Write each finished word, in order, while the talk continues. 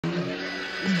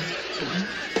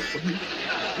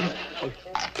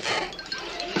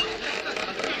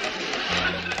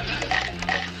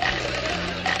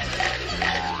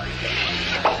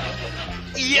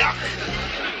Yuck!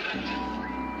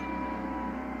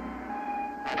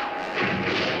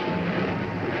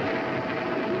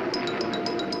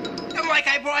 Like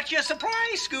I brought you a surprise,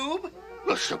 Scoob.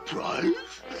 A surprise?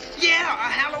 Yeah,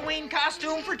 a Halloween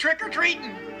costume for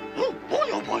trick-or-treating. Oh, boy,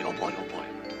 oh, boy, oh, boy, oh, boy.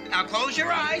 Now close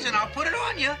your eyes and I'll put it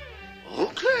on you.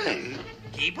 Okay.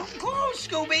 Keep them closed,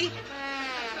 Scooby.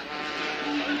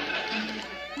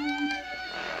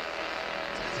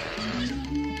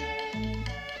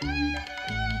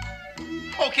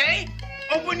 Okay,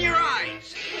 open your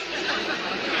eyes.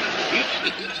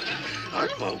 I'm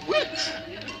a witch.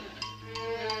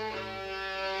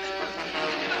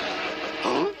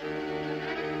 Huh?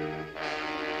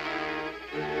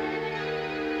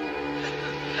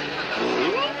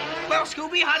 Well,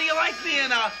 Scooby, how do you like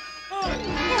being a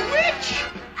witch?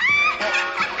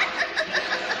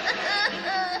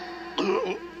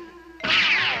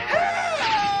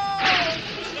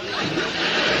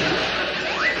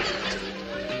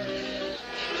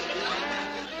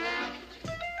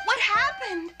 What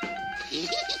happened?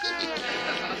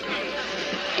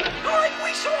 Like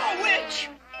we saw a witch.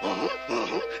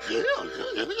 Yeah.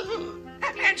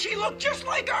 And she looked just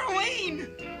like Arlene.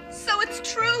 So it's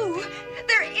true.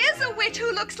 There is a witch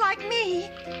who looks like me.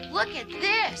 Look at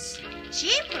this.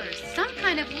 Jeepers, some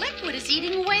kind of liquid is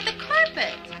eating away the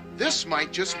carpet. This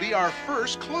might just be our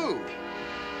first clue.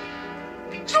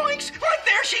 Zoinks! Right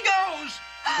there she goes.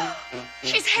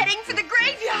 She's heading for the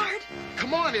graveyard.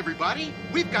 Come on, everybody.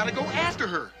 We've got to go after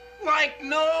her. Like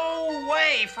no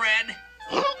way, Fred.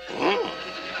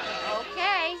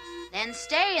 Okay, then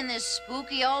stay in this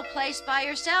spooky old place by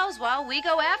yourselves while we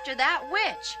go after that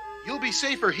witch. You'll be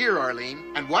safer here,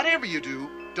 Arlene. And whatever you do,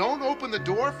 don't open the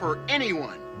door for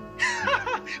anyone.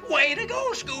 Way to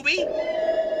go, Scooby.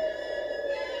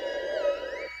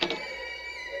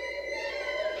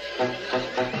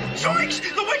 Zoinks!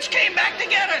 The witch came back to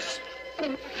get us.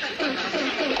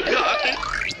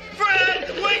 Fred,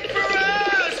 wait for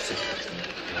us!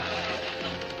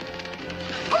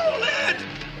 Hold it!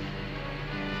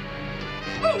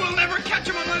 Oh, we'll never catch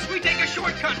him unless we take a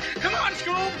shortcut. Come on,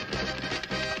 Scoob.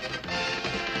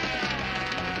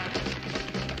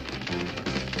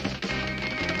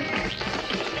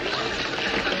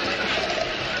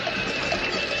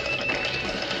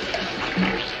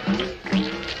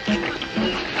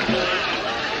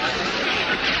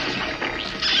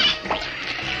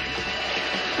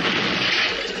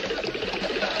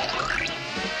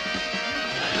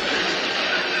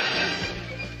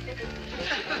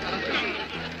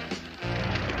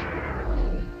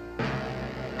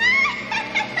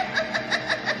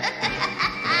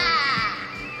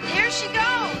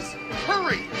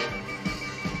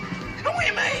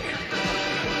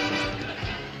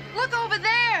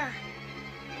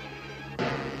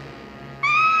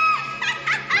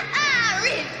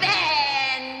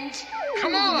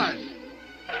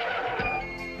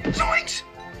 Zoinks!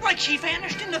 Like she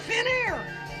vanished into thin air.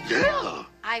 Yeah.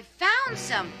 I found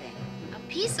something. A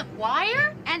piece of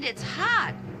wire, and it's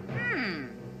hot.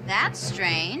 That's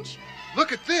strange.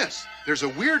 Look at this. There's a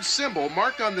weird symbol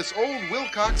marked on this old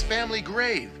Wilcox family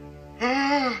grave.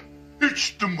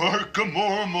 It's the mark of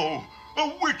Mormo,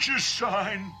 a witch's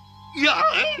sign. Yeah.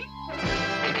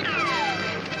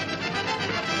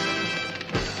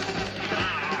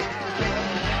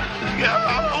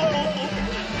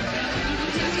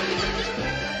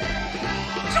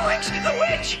 Zoinks! The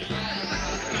witch!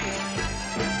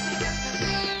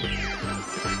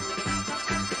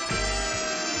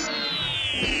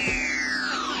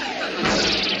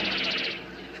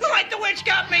 Like the witch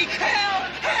got me! Help!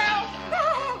 Help!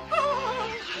 Oh,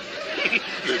 oh.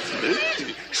 It's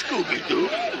me, Scooby-Doo.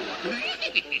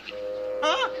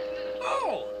 Huh?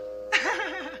 Oh!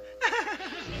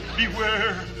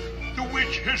 Beware, the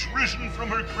witch has risen from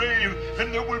her grave,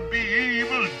 and there will be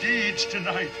evil deeds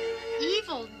tonight.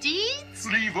 Evil deeds?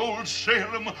 Leave old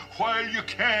Salem while you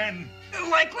can.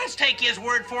 Like, let's take his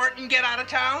word for it and get out of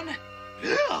town.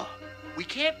 Yeah. We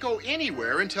can't go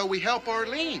anywhere until we help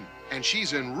Arlene, and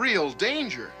she's in real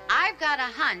danger. I've got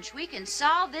a hunch we can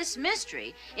solve this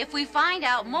mystery if we find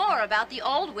out more about the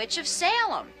old witch of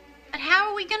Salem. But how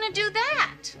are we going to do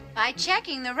that? By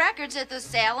checking the records at the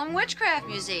Salem Witchcraft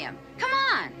Museum. Come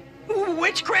on.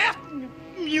 Witchcraft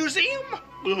Museum?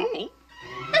 Oh.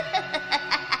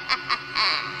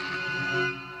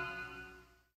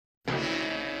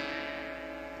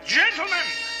 Gentlemen,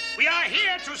 we are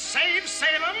here to save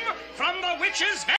Salem from the witch's